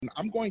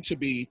I'm going to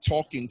be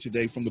talking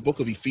today from the book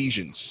of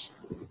Ephesians,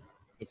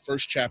 the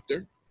first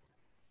chapter,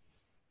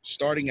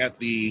 starting at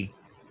the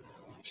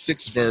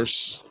 6th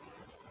verse.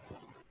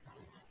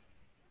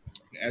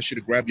 I ask you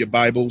to grab your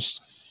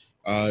Bibles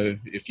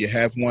if you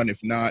have one.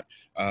 If not,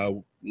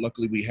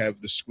 luckily we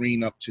have the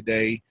screen up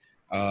today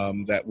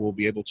that will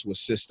be able to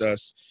assist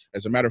us.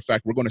 As a matter of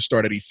fact, we're going to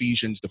start at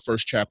Ephesians, the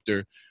first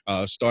chapter,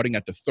 starting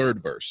at the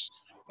 3rd verse.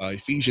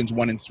 Ephesians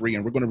 1 and 3,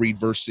 and we're going to read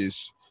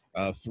verses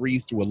 3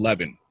 through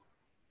 11.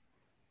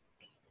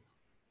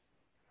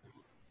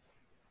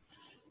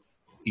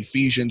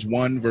 Ephesians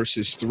 1,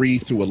 verses 3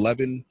 through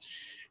 11.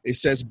 It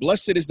says,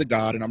 "Blessed is the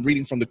God," and I'm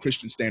reading from the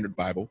Christian Standard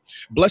Bible.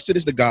 "Blessed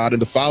is the God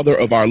and the Father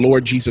of our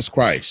Lord Jesus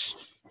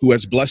Christ, who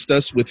has blessed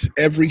us with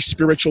every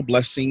spiritual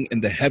blessing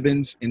in the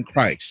heavens in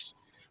Christ.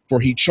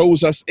 For he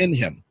chose us in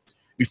him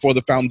before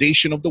the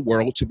foundation of the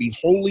world to be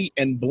holy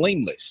and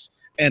blameless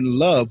and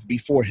loved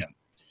before him.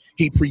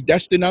 He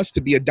predestined us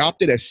to be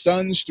adopted as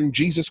sons through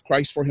Jesus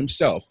Christ for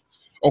himself,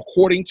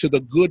 according to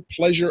the good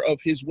pleasure of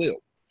his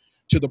will,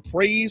 to the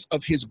praise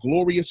of his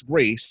glorious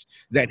grace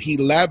that he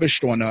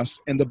lavished on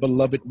us in the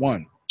beloved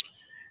one.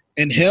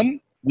 In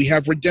him we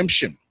have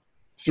redemption,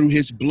 through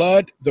his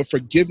blood, the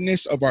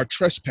forgiveness of our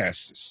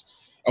trespasses,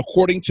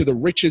 according to the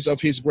riches of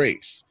his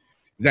grace,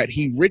 that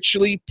he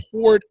richly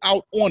poured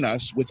out on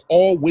us with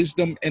all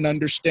wisdom and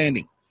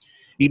understanding.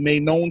 He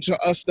made known to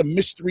us the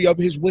mystery of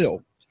his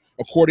will,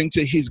 according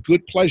to his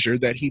good pleasure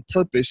that he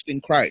purposed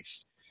in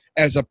Christ,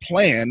 as a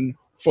plan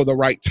for the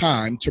right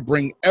time to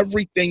bring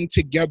everything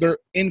together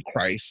in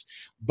Christ,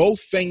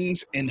 both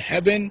things in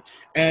heaven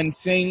and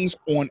things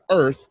on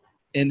earth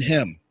in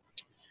him.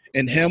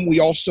 In him we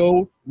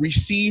also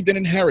received an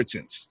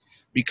inheritance,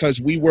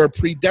 because we were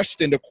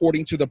predestined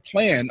according to the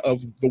plan of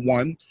the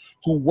one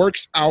who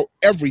works out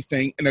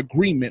everything in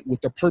agreement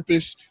with the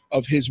purpose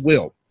of his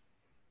will,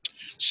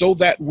 so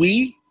that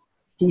we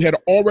who had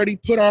already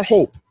put our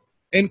hope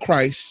in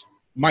Christ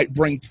might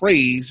bring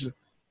praise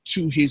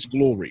to his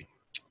glory."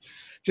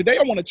 Today,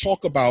 I want to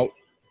talk about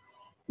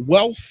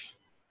wealth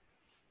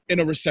in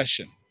a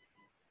recession.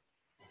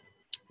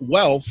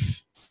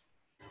 Wealth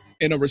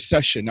in a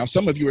recession. Now,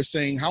 some of you are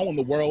saying, how in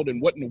the world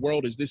and what in the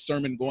world is this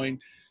sermon going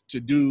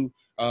to do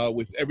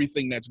with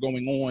everything that's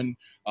going on?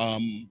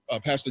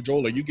 Pastor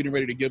Joel, are you getting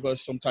ready to give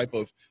us some type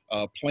of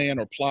plan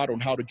or plot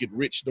on how to get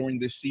rich during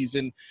this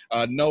season?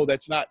 No,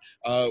 that's not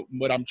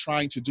what I'm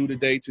trying to do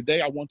today. Today,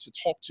 I want to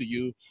talk to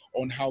you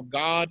on how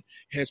God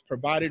has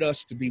provided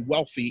us to be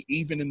wealthy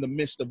even in the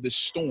midst of this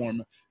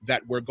storm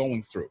that we're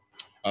going through.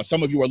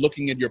 Some of you are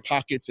looking in your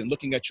pockets and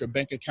looking at your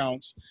bank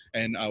accounts,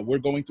 and we're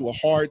going through a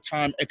hard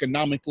time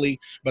economically,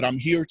 but I'm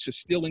here to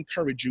still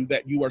encourage you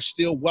that you are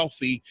still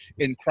wealthy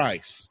in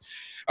Christ.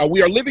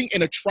 We are living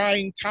in a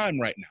trying time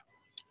right now.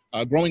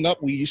 Growing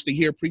up, we used to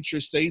hear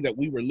preachers say that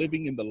we were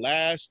living in the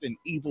last and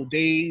evil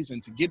days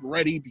and to get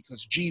ready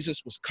because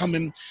Jesus was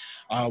coming.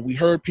 We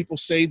heard people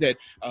say that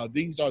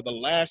these are the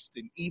last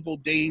and evil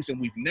days and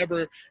we've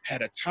never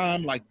had a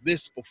time like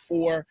this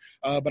before.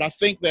 But I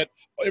think that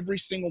every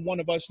single one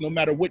of us, no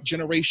matter what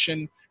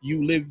generation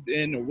you lived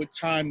in or what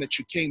time that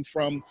you came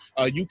from,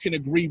 you can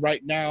agree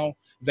right now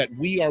that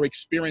we are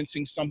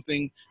experiencing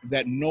something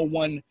that no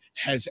one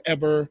has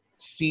ever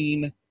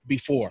seen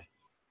before.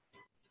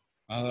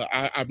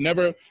 I've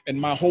never, in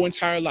my whole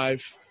entire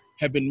life,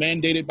 have been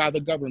mandated by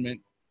the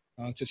government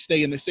to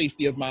stay in the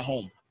safety of my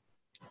home.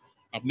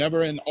 I've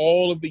never, in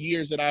all of the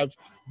years that I've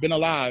been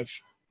alive,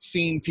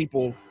 seen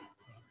people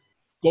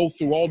go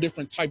through all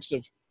different types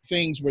of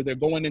things where they're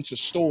going into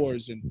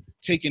stores and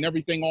taking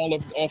everything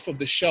off of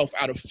the shelf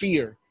out of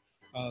fear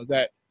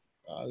that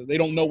they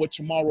don't know what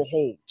tomorrow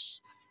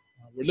holds.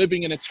 We're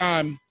living in a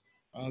time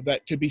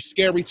that could be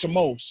scary to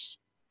most,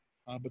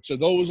 but to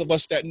those of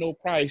us that know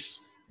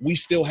Christ, we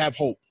still have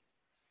hope.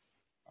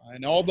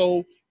 And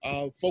although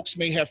folks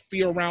may have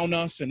fear around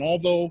us, and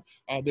although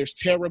there's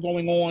terror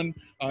going on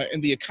in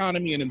the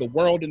economy and in the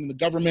world and in the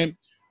government,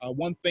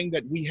 one thing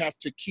that we have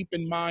to keep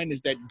in mind is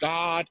that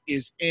God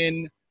is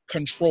in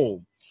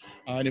control.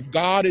 And if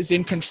God is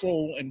in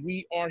control and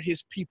we are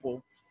his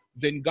people,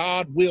 then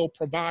God will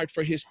provide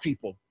for his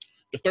people.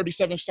 The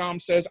 37th Psalm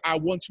says, "I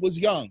once was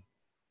young,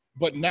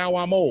 but now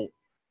I'm old.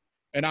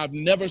 And I've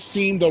never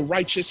seen the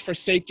righteous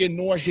forsaken,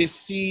 nor his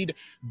seed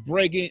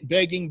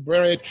begging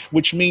bread,"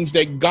 which means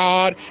that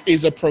God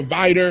is a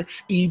provider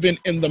even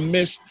in the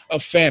midst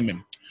of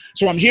famine.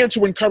 So I'm here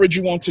to encourage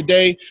you on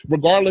today,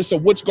 regardless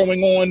of what's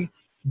going on,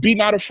 be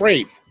not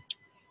afraid.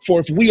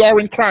 For if we are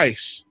in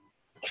Christ,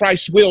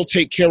 Christ will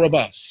take care of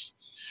us.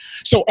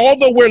 So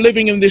although we're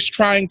living in this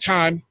trying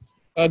time,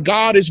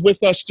 God is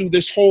with us through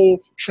this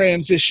whole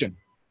transition.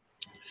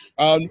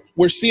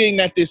 We're seeing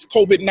that this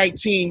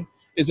COVID-19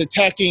 is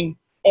attacking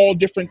all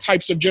different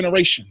types of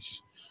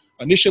generations.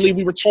 Initially,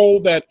 we were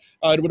told that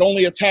it would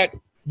only attack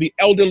the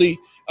elderly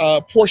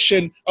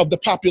portion of the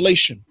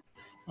population.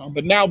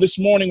 But now this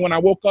morning when I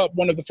woke up,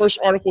 one of the first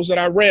articles that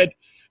I read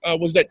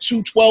was that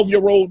two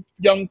 12-year-old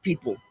young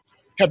people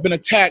have been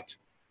attacked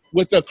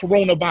with the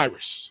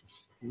coronavirus.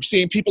 We're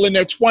seeing people in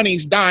their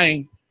 20s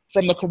dying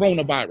from the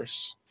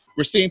coronavirus.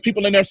 We're seeing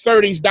people in their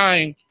 30s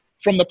dying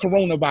from the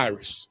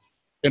coronavirus.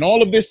 And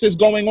all of this is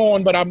going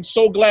on, but I'm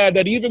so glad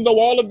that even though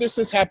all of this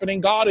is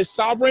happening, God is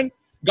sovereign,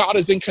 God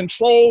is in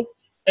control,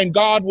 and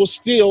God will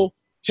still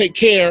take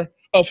care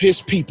of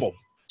his people.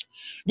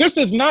 This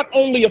has not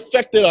only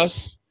affected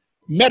us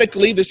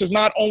medically, this has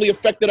not only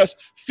affected us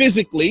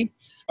physically,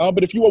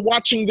 but if you are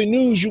watching the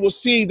news, you will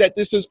see that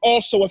this is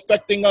also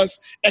affecting us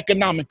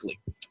economically.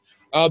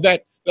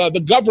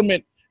 The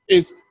government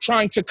is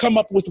trying to come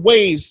up with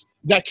ways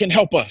that can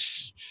help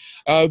us.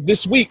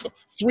 This week,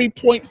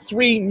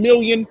 3.3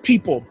 million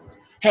people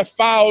have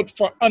filed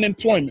for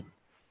unemployment,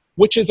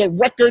 which is a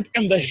record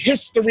in the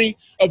history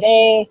of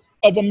all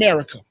of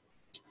America.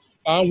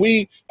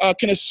 We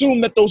can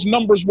assume that those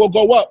numbers will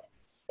go up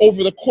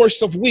over the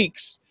course of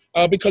weeks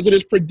because it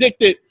is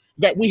predicted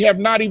that we have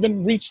not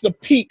even reached the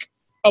peak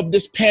of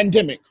this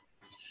pandemic.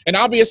 And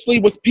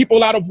obviously, with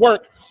people out of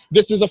work,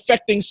 this is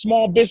affecting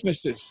small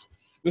businesses.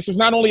 This is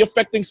not only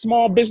affecting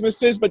small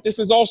businesses, but this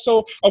is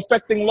also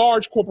affecting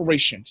large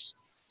corporations.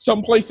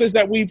 Some places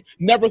that we've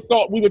never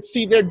thought we would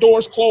see their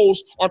doors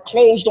closed are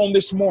closed on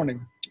this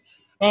morning.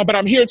 But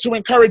I'm here to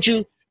encourage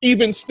you,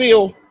 even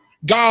still,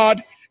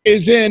 God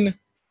is in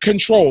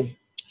control.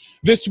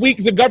 This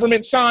week, the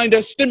government signed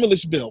a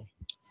stimulus bill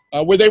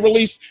where they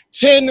released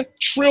 $10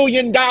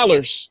 trillion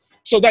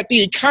so that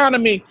the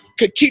economy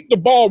could keep the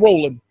ball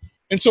rolling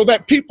and so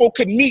that people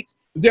could meet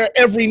their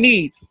every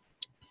need.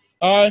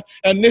 And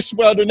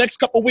the next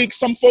couple of weeks,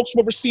 some folks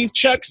will receive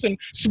checks and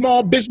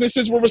small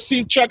businesses will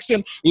receive checks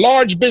and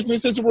large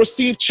businesses will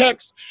receive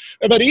checks.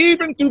 But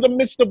even through the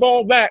midst of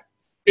all that,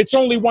 it's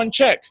only one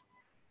check,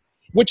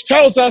 which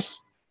tells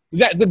us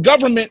that the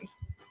government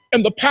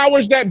and the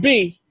powers that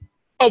be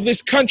of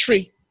this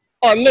country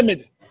are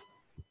limited.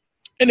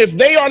 And if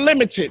they are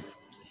limited,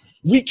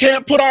 we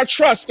can't put our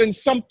trust in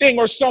something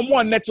or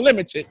someone that's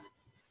limited.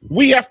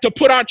 We have to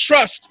put our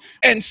trust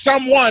in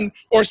someone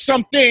or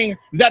something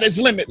that is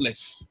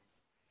limitless.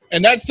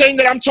 And that thing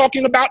that I'm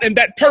talking about and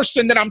that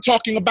person that I'm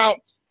talking about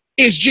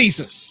is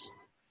Jesus.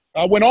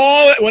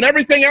 When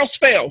everything else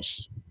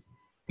fails,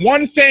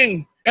 one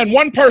thing and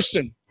one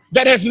person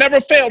that has never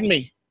failed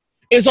me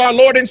is our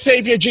Lord and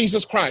Savior,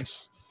 Jesus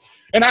Christ.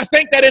 And I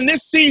think that in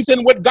this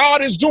season, what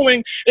God is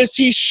doing is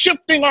he's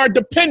shifting our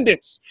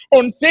dependence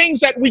on things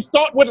that we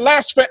thought would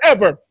last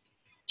forever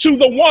to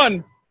the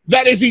one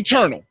that is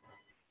eternal.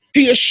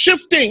 He is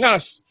shifting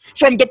us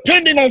from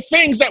depending on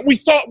things that we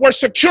thought were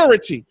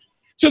security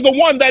to the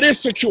one that is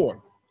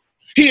secure.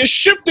 He is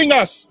shifting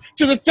us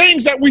to the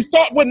things that we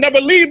thought would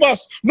never leave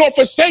us nor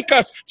forsake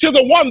us to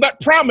the one that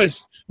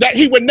promised that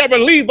he would never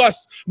leave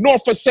us nor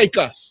forsake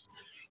us.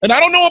 And I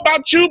don't know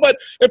about you, but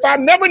if I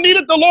never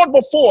needed the Lord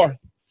before,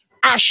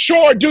 I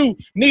sure do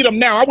need him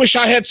now. I wish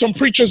I had some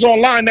preachers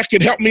online that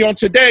could help me on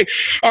today.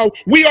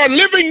 We are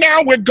living now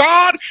where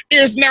God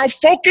is now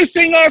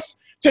focusing us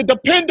to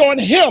depend on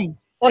him,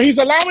 or he's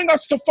allowing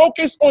us to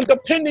focus on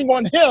depending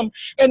on him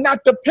and not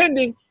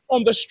depending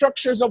on the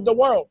structures of the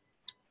world.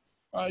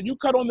 You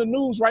cut on the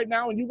news right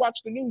now and you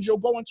watch the news, you'll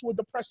go into a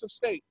depressive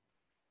state.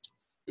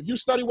 If you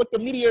study what the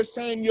media is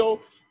saying,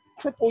 you'll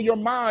cripple your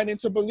mind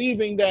into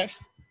believing that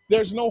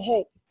there's no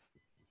hope.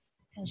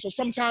 So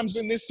sometimes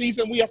in this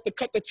season, we have to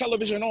cut the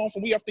television off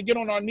and we have to get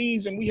on our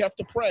knees and we have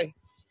to pray.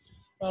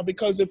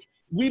 Because if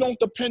we don't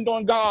depend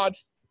on God,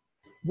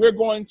 we're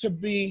going to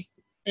be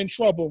in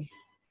trouble.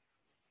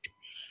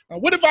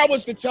 What if I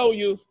was to tell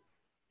you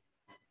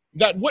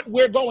that what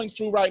we're going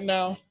through right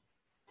now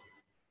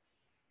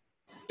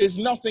is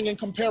nothing in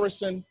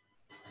comparison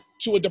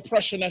to a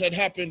depression that had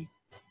happened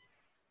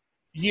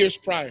years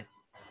prior?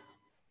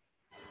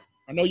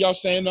 I know y'all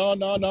saying,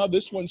 no,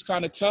 this one's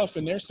kind of tough.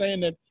 And they're saying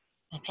that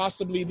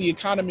possibly the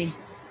economy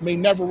may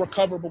never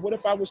recover. But what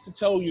if I was to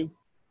tell you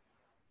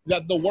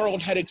that the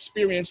world had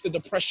experienced the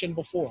depression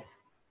before?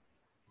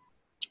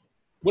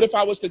 What if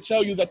I was to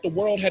tell you that the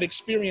world had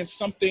experienced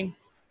something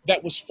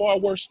that was far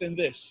worse than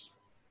this?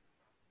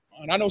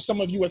 And I know some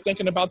of you are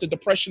thinking about the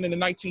depression in the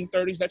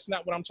 1930s. That's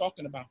not what I'm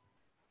talking about.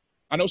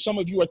 I know some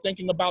of you are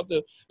thinking about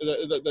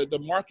the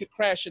market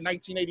crash in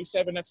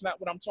 1987. That's not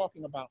what I'm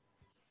talking about.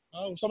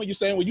 Some of you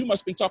saying, well, you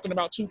must be talking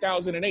about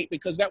 2008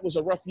 because that was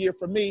a rough year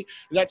for me.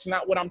 That's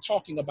not what I'm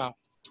talking about.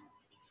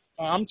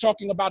 I'm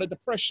talking about a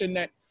depression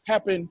that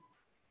happened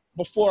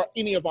before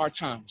any of our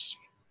times.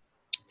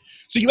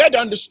 So you had to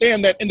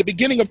understand that in the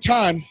beginning of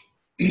time,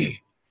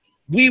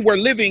 we were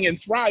living and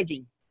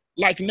thriving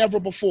like never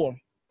before.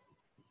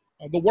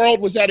 The world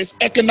was at its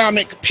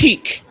economic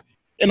peak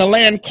in a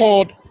land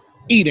called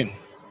Eden.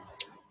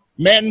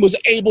 Man was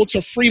able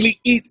to freely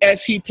eat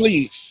as he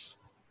pleased.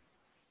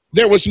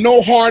 There was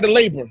no hard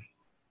labor.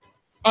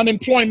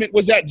 Unemployment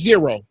was at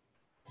zero.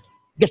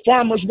 The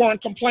farmers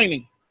weren't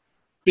complaining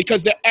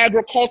because the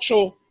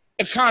agricultural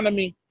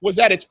economy was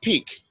at its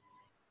peak.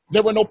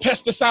 There were no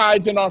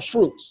pesticides in our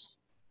fruits.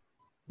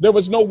 There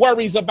was no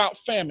worries about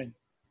famine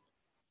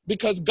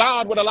because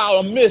God would allow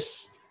a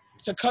mist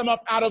to come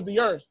up out of the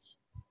earth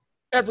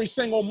every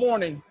single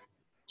morning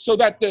so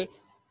that the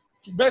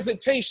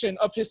vegetation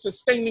of his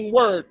sustaining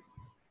word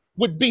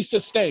would be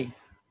sustained.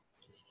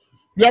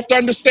 You have to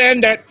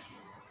understand that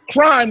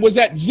crime was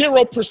at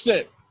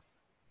 0%.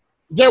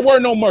 There were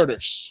no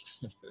murders.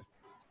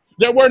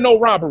 There were no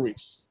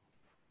robberies.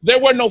 There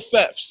were no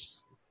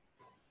thefts.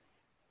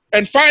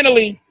 And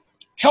finally,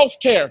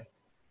 healthcare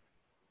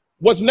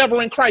was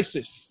never in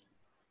crisis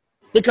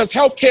because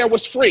healthcare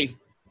was free,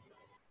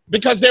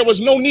 because there was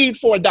no need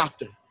for a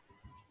doctor.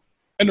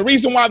 And the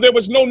reason why there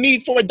was no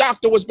need for a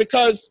doctor was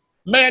because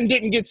man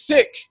didn't get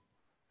sick.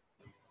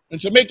 And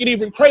to make it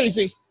even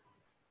crazy,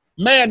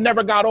 man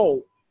never got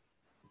old.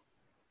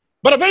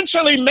 But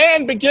eventually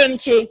man began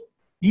to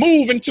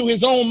move into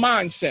his own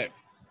mindset.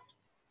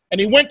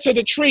 And he went to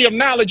the tree of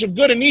knowledge of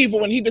good and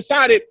evil, and he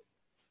decided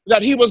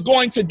that he was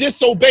going to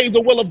disobey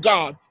the will of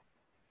God.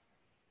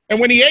 And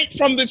when he ate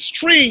from this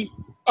tree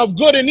of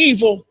good and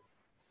evil,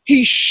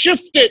 he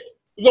shifted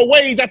the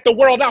way that the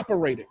world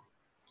operated.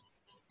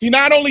 He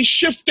not only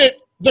shifted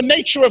the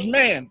nature of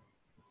man,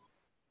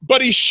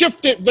 but he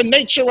shifted the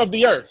nature of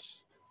the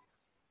earth.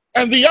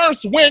 And the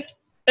earth went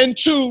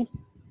into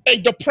a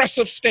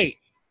depressive state.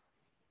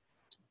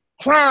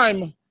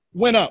 Crime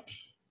went up.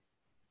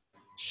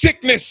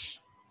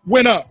 Sickness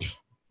went up.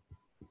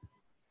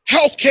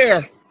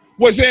 Healthcare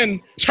was in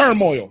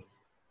turmoil.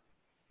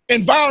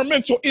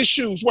 Environmental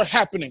issues were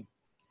happening.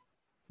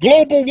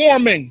 Global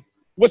warming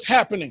was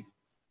happening.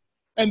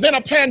 And then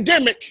a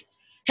pandemic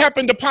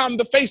happened upon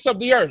the face of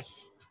the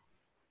earth.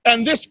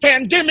 And this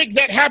pandemic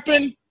that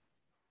happened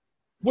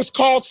was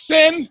called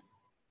sin,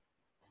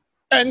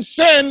 and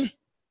sin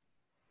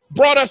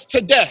brought us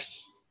to death.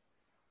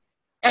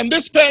 And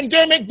this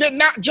pandemic did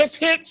not just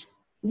hit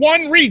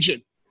one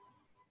region.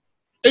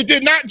 It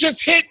did not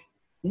just hit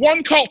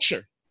one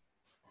culture.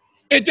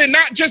 It did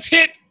not just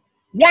hit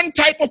one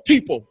type of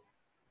people.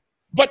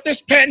 But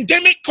this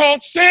pandemic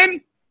called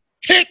sin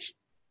hit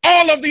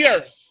all of the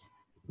earth.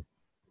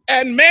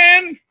 And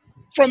man,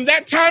 from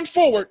that time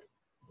forward,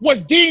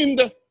 was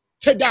deemed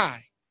to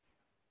die,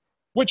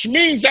 which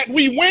means that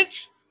we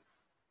went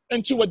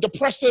into a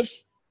depressive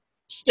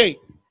state.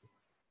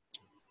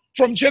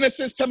 From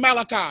Genesis to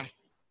Malachi,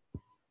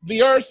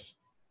 the earth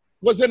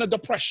was in a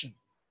depression.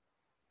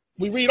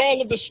 We read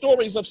all of the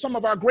stories of some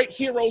of our great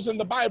heroes in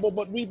the Bible,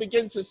 but we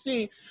begin to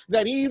see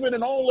that even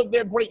in all of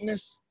their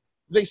greatness,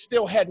 they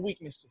still had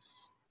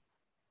weaknesses.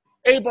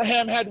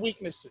 Abraham had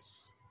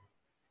weaknesses.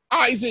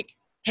 Isaac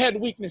had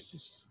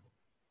weaknesses.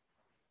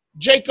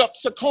 Jacob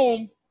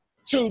succumbed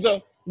to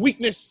the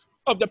weakness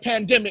of the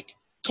pandemic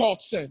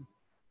called sin.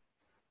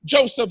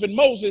 Joseph and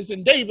Moses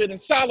and David and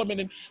Solomon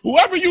and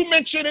whoever you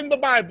mention in the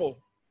Bible,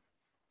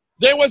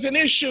 there was an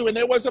issue and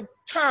there was a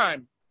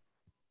time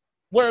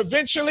where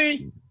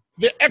eventually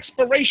the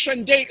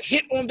expiration date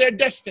hit on their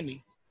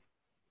destiny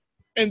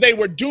and they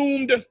were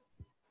doomed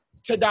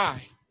to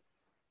die.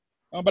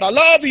 But I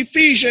love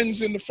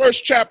Ephesians in the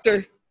first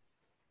chapter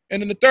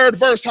and in the third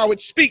verse, how it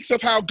speaks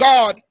of how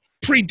God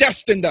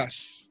predestined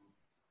us.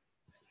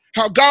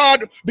 How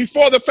God,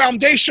 before the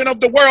foundation of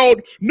the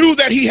world, knew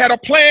that he had a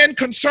plan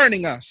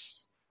concerning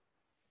us.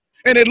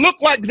 And it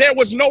looked like there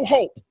was no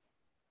hope.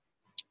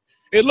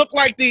 It looked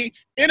like the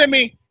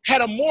enemy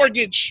had a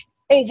mortgage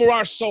over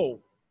our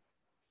soul.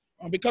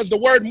 Because the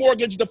word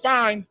mortgage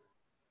defined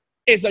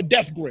is a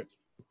death grip.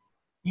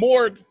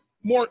 Morgue,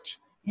 mort,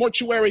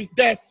 mortuary,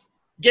 death,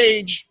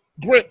 gauge,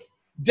 grip,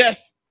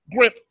 death,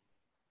 grip.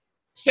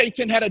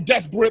 Satan had a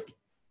death grip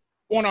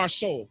on our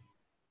soul.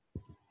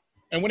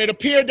 And when it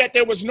appeared that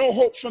there was no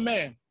hope for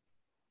man,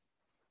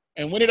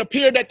 and when it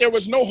appeared that there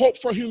was no hope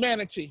for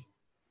humanity,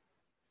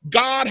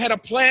 God had a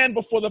plan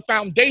before the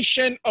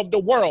foundation of the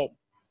world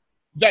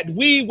that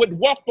we would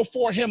walk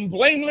before him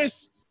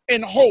blameless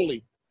and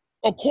holy,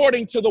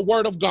 according to the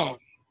word of God.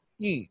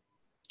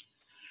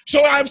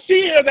 So I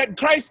see here that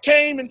Christ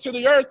came into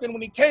the earth, and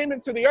when he came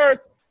into the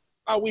earth,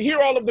 we hear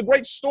all of the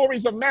great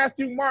stories of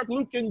Matthew, Mark,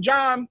 Luke, and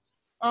John,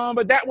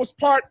 but that was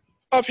part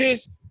of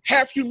his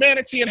half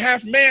humanity and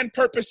half man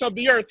purpose of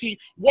the earth. He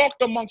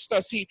walked amongst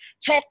us. He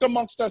talked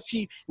amongst us.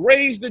 He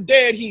raised the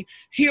dead. He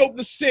healed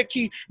the sick.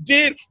 He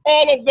did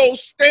all of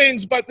those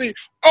things. But the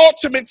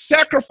ultimate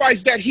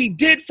sacrifice that he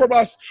did for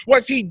us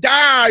was he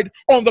died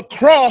on the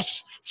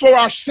cross for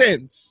our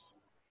sins.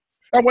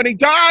 And when he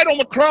died on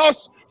the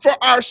cross for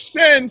our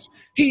sins,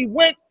 he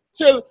went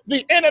to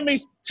the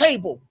enemy's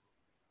table.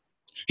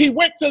 He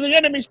went to the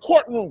enemy's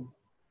courtroom.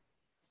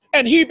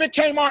 And he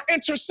became our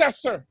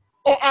intercessor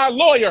or our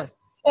lawyer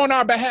on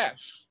our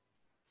behalf.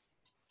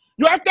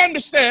 You have to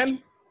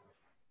understand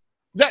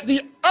that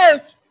the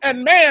earth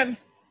and man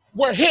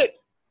were hit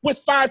with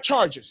 5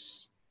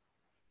 charges.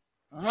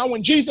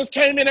 When Jesus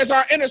came in as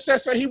our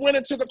intercessor, he went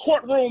into the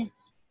courtroom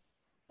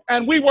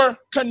and we were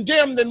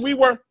condemned and we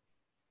were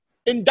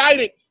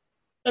indicted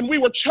and we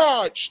were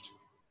charged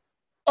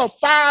of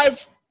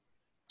 5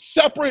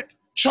 separate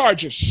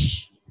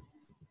charges.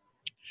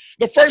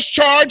 The first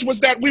charge was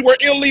that we were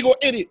illegal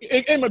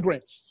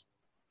immigrants.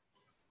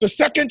 The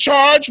second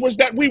charge was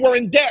that we were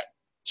in debt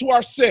to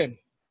our sin.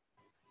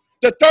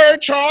 The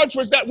third charge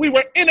was that we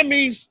were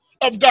enemies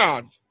of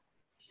God.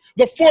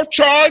 The fourth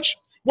charge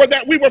was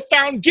that we were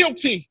found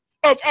guilty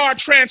of our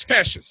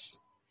trespasses.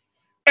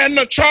 And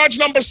the charge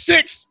number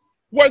 6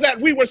 were that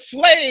we were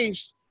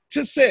slaves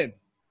to sin.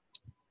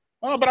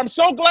 But I'm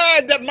so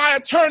glad that my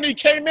attorney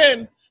came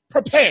in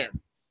prepared.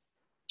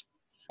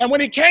 And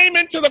when he came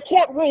into the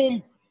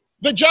courtroom,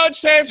 the judge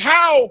says,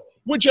 how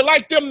would you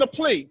like them to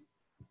plead?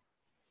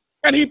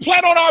 And he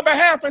pled on our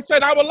behalf and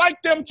said, I would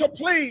like them to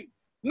plead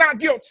not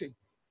guilty.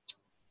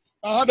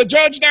 The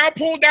judge now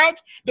pulled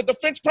out, the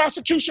defense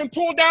prosecution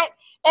pulled out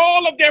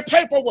all of their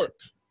paperwork.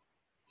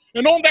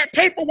 And on that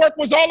paperwork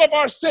was all of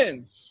our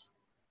sins.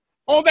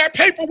 On that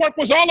paperwork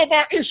was all of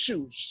our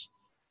issues.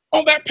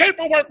 On that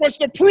paperwork was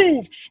to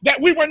prove that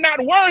we were not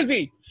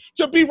worthy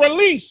to be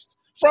released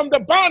from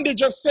the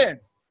bondage of sin.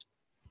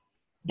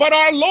 But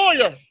our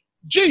lawyer,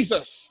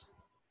 Jesus,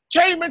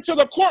 came into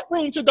the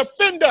courtroom to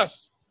defend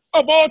us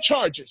of all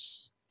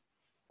charges.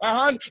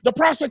 The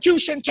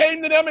prosecution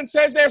came to them and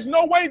says there's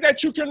no way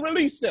that you can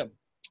release them.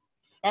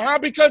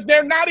 Because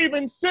they're not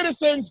even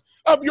citizens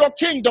of your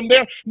kingdom.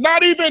 They're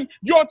not even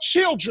your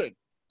children.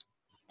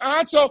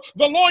 So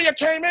the lawyer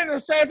came in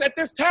and says, at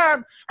this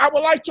time, I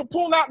would like to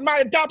pull out my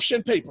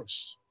adoption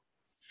papers.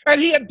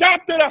 And he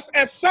adopted us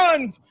as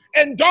sons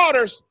and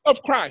daughters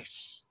of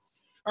Christ.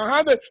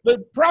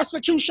 The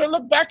prosecution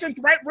looked back and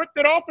ripped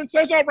it off and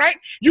says, all right,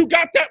 you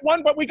got that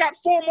one, but we got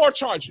 4 more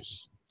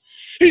charges.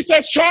 He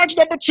says, charge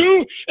number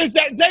 2 is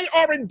that they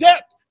are in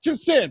debt to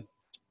sin.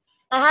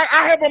 I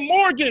have a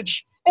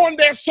mortgage on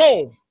their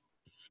soul.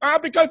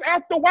 Because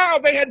after a while,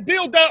 they had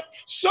built up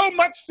so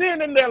much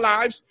sin in their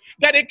lives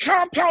that it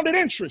compounded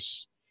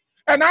interest.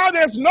 And now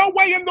there's no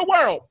way in the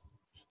world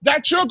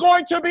that you're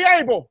going to be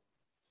able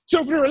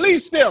to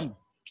release them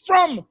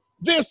from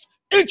this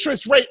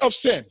interest rate of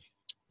sin.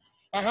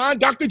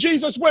 Dr.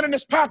 Jesus went in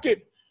his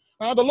pocket.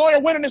 The lawyer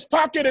went in his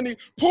pocket and he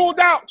pulled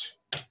out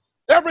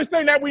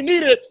everything that we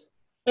needed.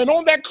 And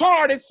on that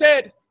card, it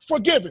said,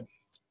 forgiven.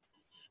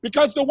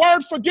 Because the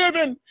word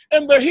forgiven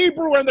in the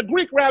Hebrew and the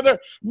Greek rather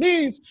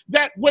means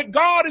that what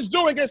God is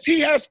doing is he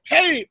has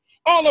paid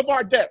all of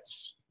our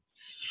debts.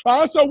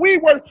 So we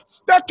were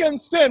stuck in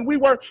sin. We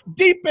were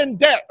deep in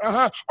debt.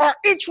 Our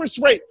interest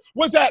rate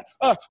was at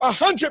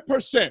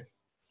 100%.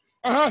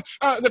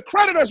 The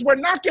creditors were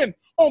knocking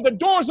on the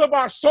doors of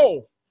our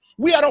soul.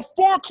 We had a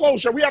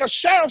foreclosure. We had a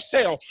sheriff's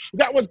sale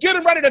that was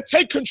getting ready to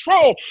take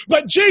control.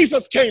 But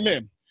Jesus came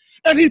in.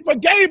 And he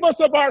forgave us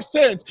of our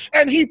sins.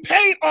 And he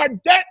paid our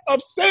debt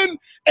of sin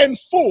in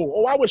full.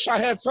 Oh, I wish I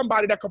had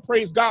somebody that could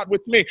praise God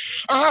with me.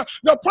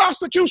 The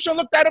prosecution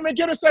looked at him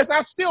again and says,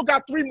 I still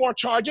got 3 more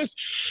charges.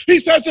 He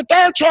says the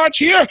 3rd charge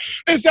here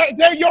is that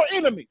they're your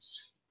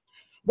enemies.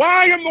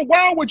 Why in the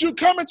world would you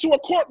come into a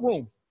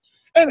courtroom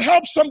and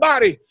help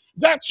somebody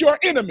that's your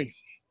enemy?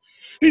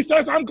 He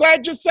says, I'm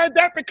glad you said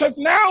that, because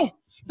now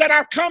that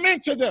I've come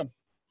into them,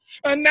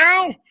 and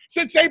now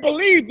since they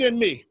believed in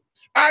me,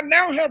 I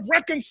now have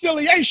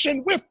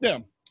reconciliation with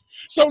them.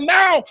 So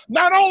now,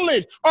 not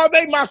only are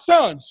they my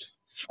sons,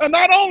 and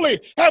not only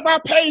have I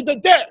paid the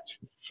debt,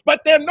 but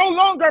they're no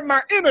longer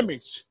my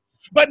enemies,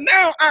 but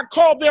now I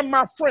call them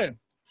my friend.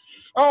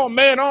 Oh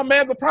man,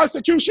 the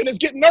prosecution is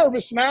getting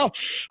nervous now.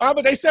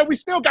 But they said we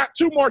still got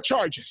 2 more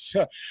charges.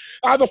 The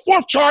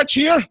 4th charge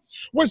here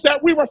was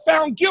that we were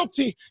found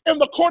guilty in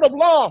the court of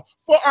law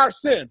for our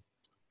sin.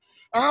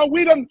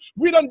 We done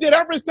did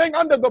everything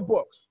under the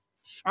book.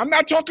 I'm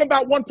not talking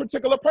about one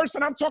particular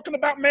person. I'm talking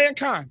about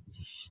mankind.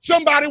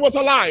 Somebody was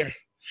a liar.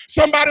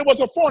 Somebody was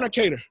a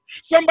fornicator.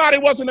 Somebody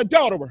was an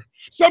adulterer.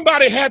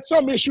 Somebody had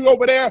some issue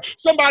over there.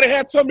 Somebody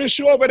had some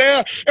issue over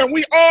there. And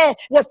we all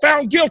were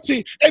found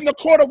guilty in the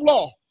court of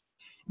law.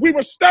 We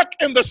were stuck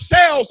in the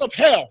cells of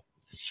hell.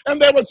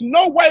 And there was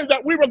no way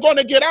that we were going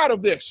to get out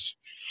of this.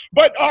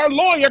 But our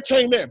lawyer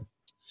came in.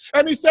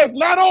 And he says,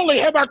 not only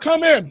have I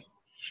come in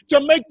to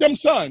make them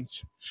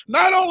sons,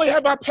 not only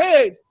have I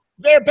paid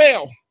their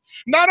bail,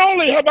 not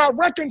only have I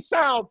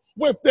reconciled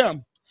with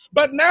them,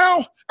 but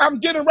now I'm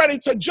getting ready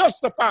to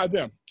justify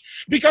them.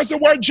 Because the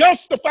word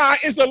justify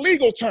is a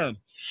legal term,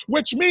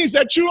 which means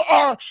that you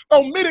are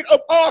omitted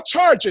of all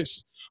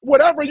charges,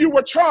 whatever you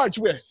were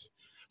charged with.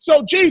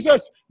 So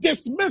Jesus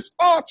dismissed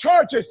all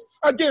charges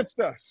against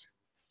us.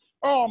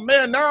 Oh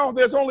man, now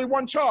there's only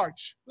 1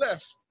 charge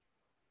left.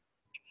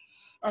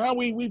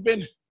 We've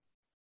been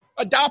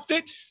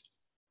adopted.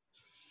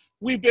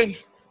 We've been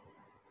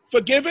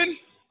forgiven.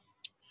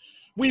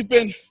 We've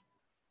been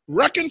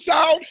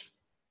reconciled.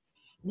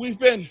 We've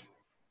been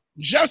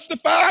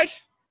justified.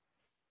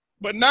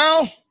 But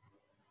now,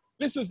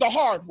 this is the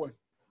hard one.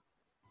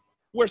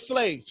 We're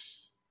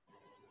slaves.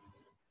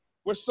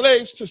 We're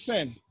slaves to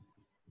sin.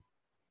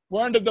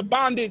 We're under the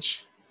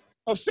bondage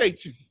of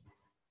Satan.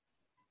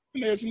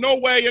 And there's no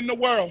way in the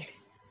world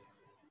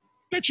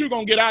that you're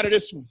going to get out of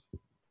this one.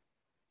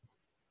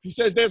 He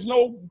says there's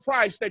no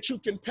price that you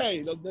can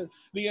pay.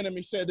 The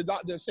enemy said,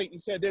 Satan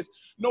said, there's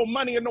no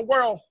money in the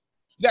world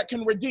that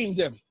can redeem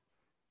them.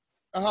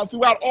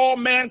 Throughout all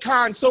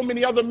mankind, so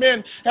many other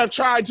men have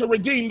tried to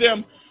redeem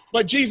them.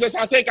 But Jesus,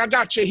 I think I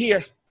got you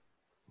here.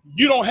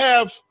 You don't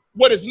have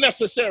what is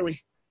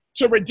necessary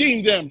to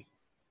redeem them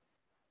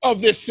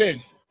of this sin.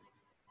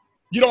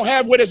 You don't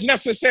have what is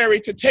necessary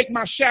to take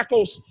my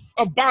shackles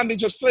of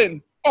bondage of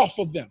sin off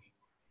of them.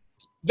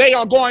 They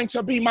are going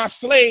to be my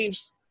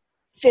slaves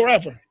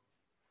forever.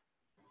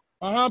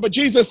 But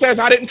Jesus says,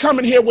 I didn't come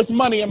in here with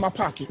money in my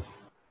pocket.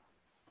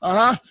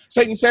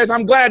 Satan says,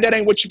 I'm glad that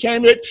ain't what you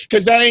came with,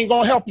 because that ain't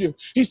going to help you.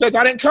 He says,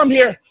 I didn't come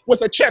here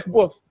with a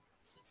checkbook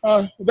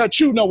that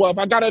you know of.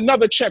 I got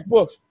another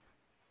checkbook.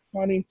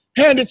 And he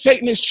handed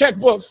Satan his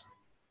checkbook.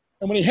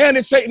 And when he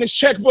handed Satan his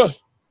checkbook,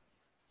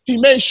 he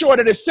made sure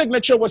that his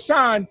signature was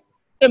signed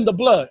in the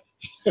blood.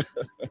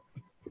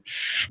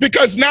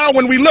 Because now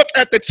when we look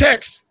at the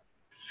text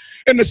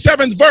in the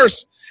 7th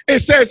verse, it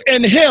says,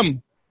 in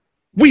him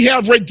we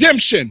have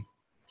redemption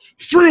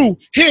through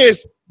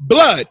his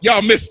blood.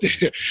 Y'all missed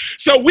it.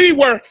 So we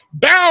were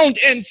bound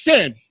in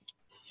sin,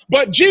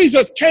 but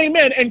Jesus came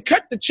in and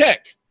cut the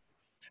check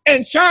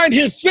and signed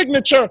his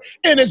signature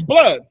in his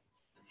blood.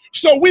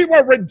 So we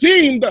were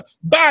redeemed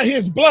by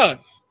his blood.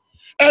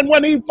 And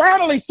when he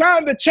finally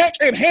signed the check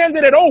and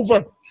handed it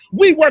over,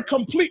 we were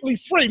completely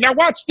free. Now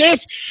watch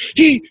this.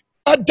 He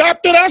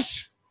adopted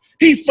us.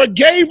 He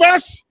forgave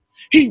us.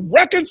 He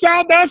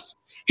reconciled us.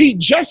 He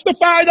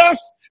justified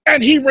us.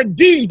 And he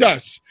redeemed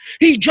us.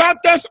 He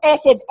dropped us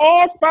off of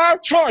all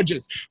 5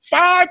 charges.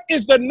 5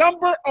 is the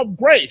number of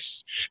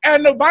grace.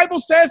 And the Bible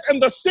says in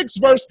the 6th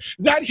verse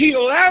that he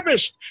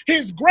lavished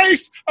his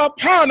grace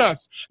upon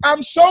us.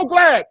 I'm so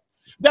glad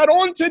that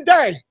on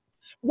today,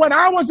 when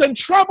I was in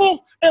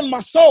trouble in my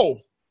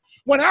soul,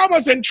 when I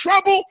was in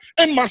trouble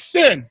in my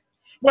sin,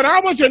 when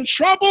I was in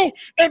trouble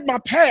in my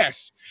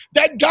past,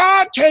 that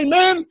God came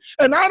in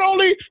and not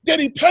only did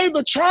he pay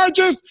the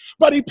charges,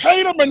 but he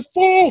paid them in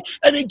full,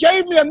 and he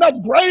gave me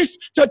enough grace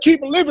to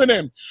keep living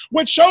in,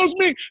 which shows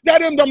me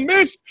that in the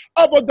midst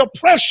of a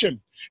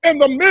depression, in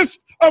the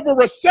midst of a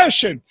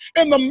recession,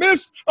 in the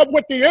midst of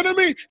what the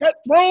enemy had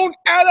thrown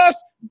at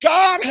us,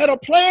 God had a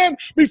plan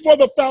before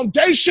the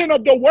foundation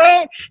of the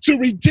world to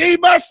redeem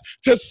us,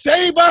 to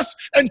save us,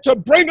 and to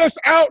bring us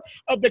out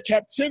of the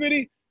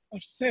captivity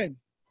of sin.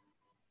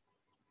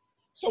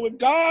 So if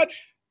God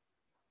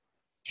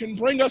can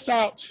bring us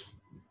out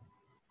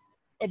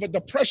of a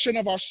depression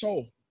of our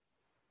soul,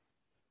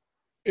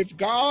 if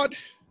God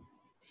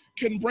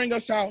can bring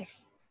us out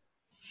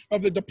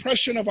of the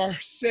depression of our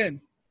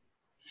sin,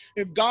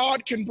 if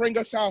God can bring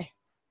us out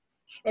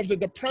of the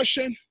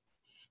depression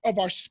of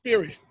our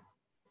spirit,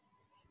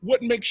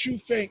 what makes you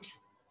think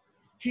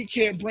he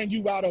can't bring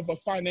you out of a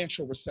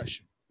financial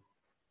recession?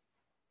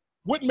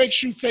 What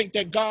makes you think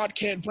that God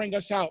can't bring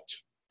us out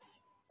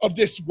of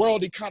this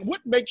world economy?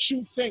 What makes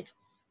you think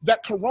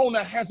that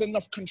Corona has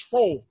enough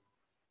control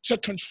to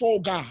control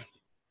God?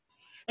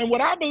 And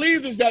what I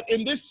believe is that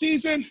in this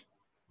season,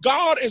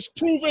 God is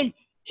proving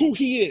who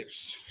he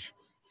is.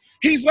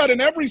 He's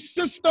letting every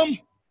system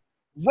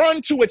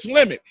run to its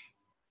limit.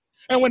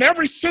 And when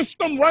every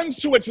system runs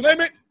to its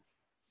limit,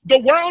 the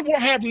world will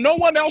have no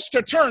one else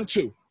to turn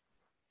to.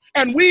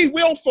 And we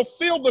will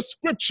fulfill the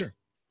scripture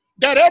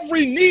that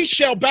every knee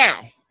shall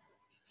bow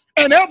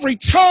and every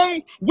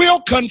tongue will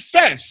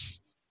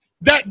confess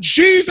that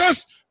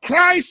Jesus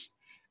Christ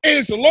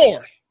is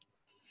Lord.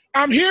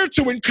 I'm here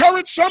to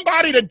encourage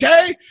somebody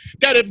today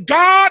that if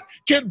God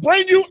can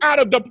bring you out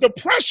of the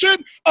depression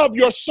of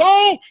your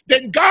soul,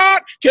 then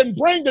God can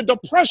bring the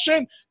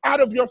depression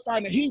out of your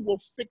finance. He will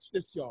fix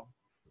this, y'all.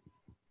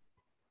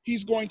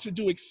 He's going to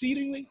do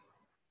exceedingly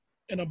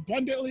and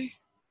abundantly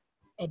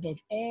above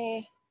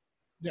all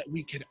that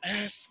we can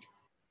ask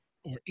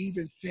or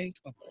even think,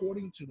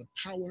 according to the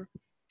power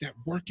that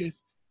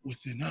worketh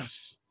within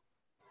us.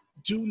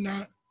 Do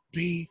not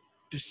be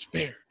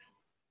despaired.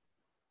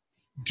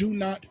 Do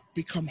not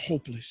become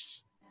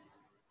hopeless.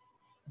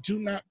 Do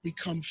not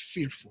become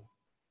fearful.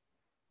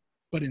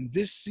 But in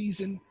this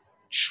season,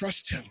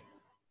 trust him,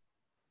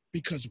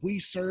 because we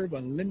serve a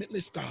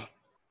limitless God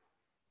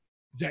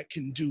that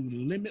can do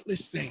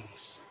limitless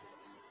things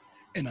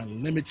in a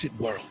limited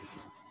world.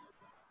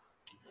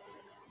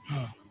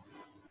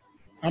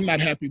 I'm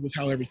not happy with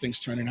how everything's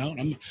turning out.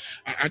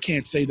 I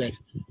can't say that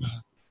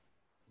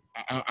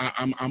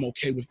I'm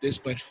okay with this,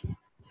 but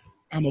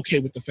I'm okay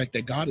with the fact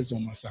that God is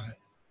on my side.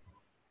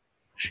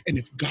 And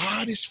if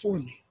God is for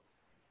me,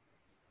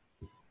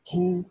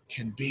 who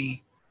can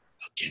be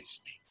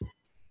against me?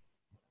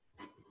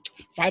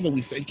 Father,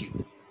 we thank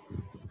you.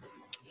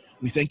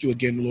 We thank you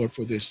again, Lord,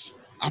 for this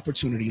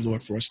opportunity,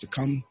 Lord, for us to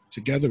come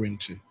together and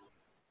to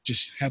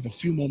just have a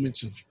few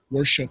moments of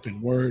worship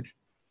and word.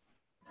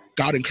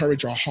 God,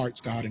 encourage our hearts,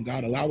 God, and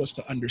God, allow us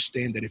to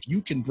understand that if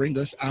you can bring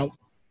us out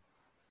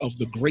of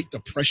the great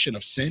depression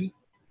of sin,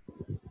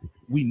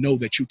 we know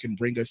that you can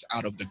bring us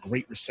out of the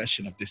great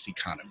recession of this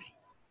economy.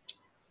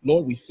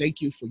 Lord, we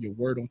thank you for your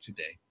word on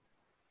today.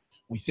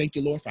 We thank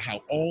you, Lord, for how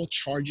all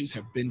charges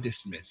have been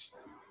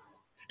dismissed.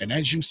 And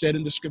as you said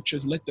in the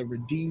scriptures, let the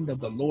redeemed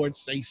of the Lord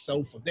say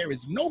so, for there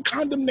is no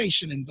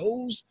condemnation in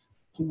those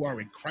who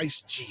are in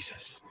Christ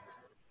Jesus.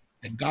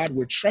 And God,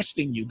 we're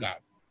trusting you, God,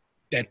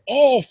 that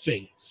all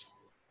things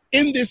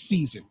in this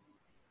season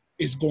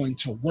is going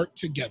to work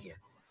together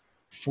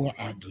for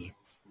our good.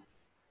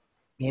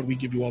 Lord, we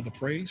give you all the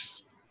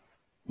praise.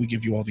 We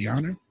give you all the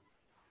honor.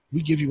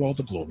 We give you all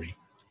the glory.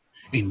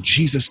 In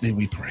Jesus' name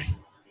we pray.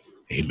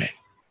 Amen.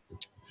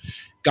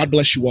 God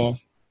bless you all.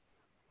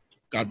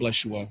 God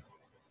bless you all.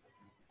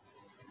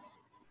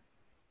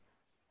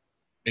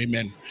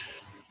 Amen.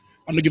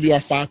 I'm going to give you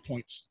our 5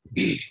 points.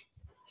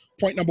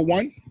 Point number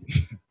 1,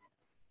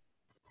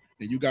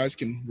 and you guys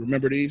can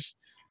remember these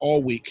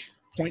all week.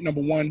 Point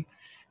number 1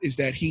 is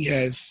that he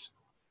has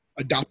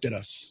adopted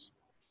us.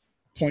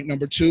 Point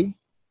number 2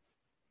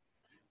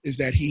 is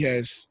that he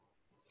has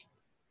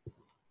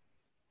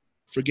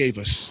forgave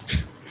us.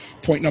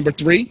 Point number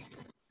 3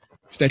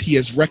 is that he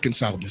has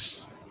reconciled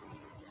us.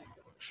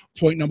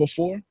 Point number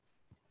 4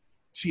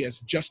 is he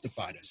has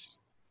justified us.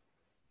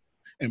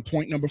 And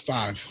point number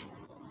 5,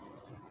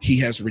 he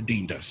has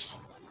redeemed us.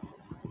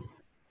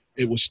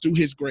 It was through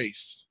his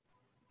grace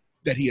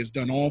that he has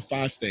done all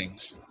 5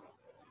 things.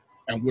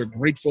 And we're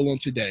grateful on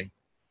today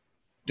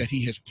that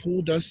he has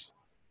pulled us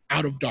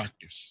out of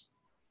darkness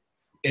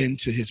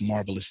into his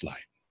marvelous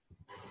light.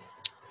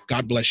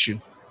 God bless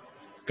you.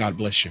 God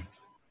bless you.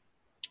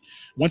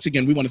 Once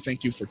again, we want to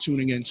thank you for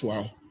tuning in to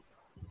our,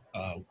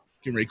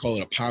 getting ready to call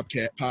it a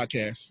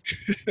podcast.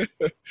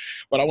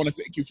 But I want to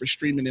thank you for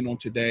streaming in on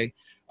today.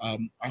 I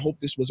hope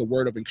this was a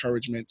word of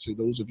encouragement to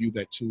those of you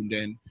that tuned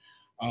in.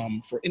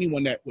 For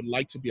anyone that would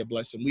like to be a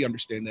blessing, we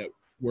understand that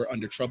we're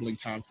under troubling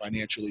times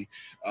financially.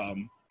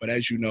 But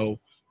as you know,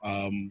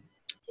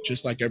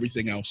 just like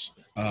everything else,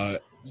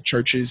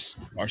 churches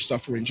are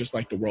suffering just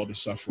like the world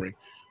is suffering.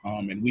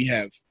 And we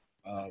have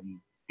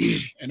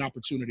an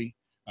opportunity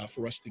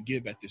for us to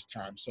give at this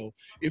time. So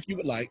if you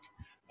would like,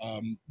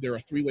 there are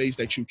 3 ways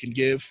that you can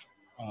give.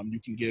 You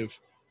can give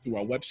through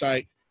our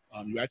website.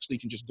 You actually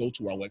can just go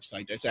to our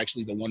website. That's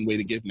actually the one way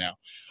to give now.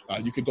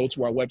 You could go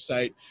to our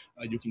website.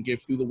 You can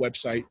give through the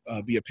website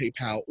via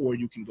PayPal, or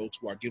you can go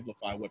to our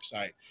Givelify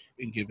website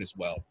and give as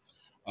well.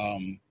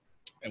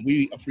 And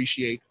we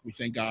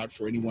thank God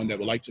for anyone that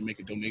would like to make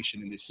a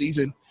donation in this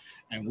season.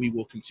 And we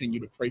will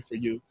continue to pray for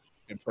you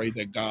and pray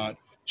that God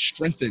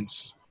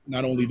strengthens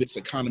not only this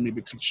economy,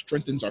 but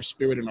strengthens our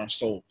spirit and our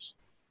souls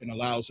and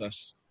allows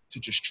us to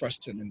just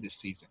trust him in this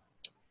season.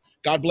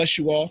 God bless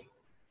you all.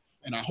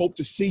 And I hope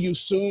to see you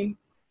soon.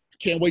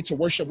 Can't wait to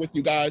worship with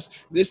you guys.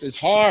 This is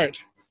hard,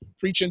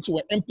 preaching to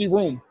an empty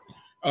room,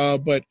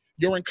 but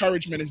your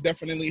encouragement is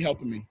definitely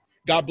helping me.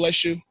 God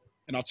bless you,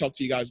 and I'll talk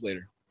to you guys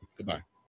later. Goodbye.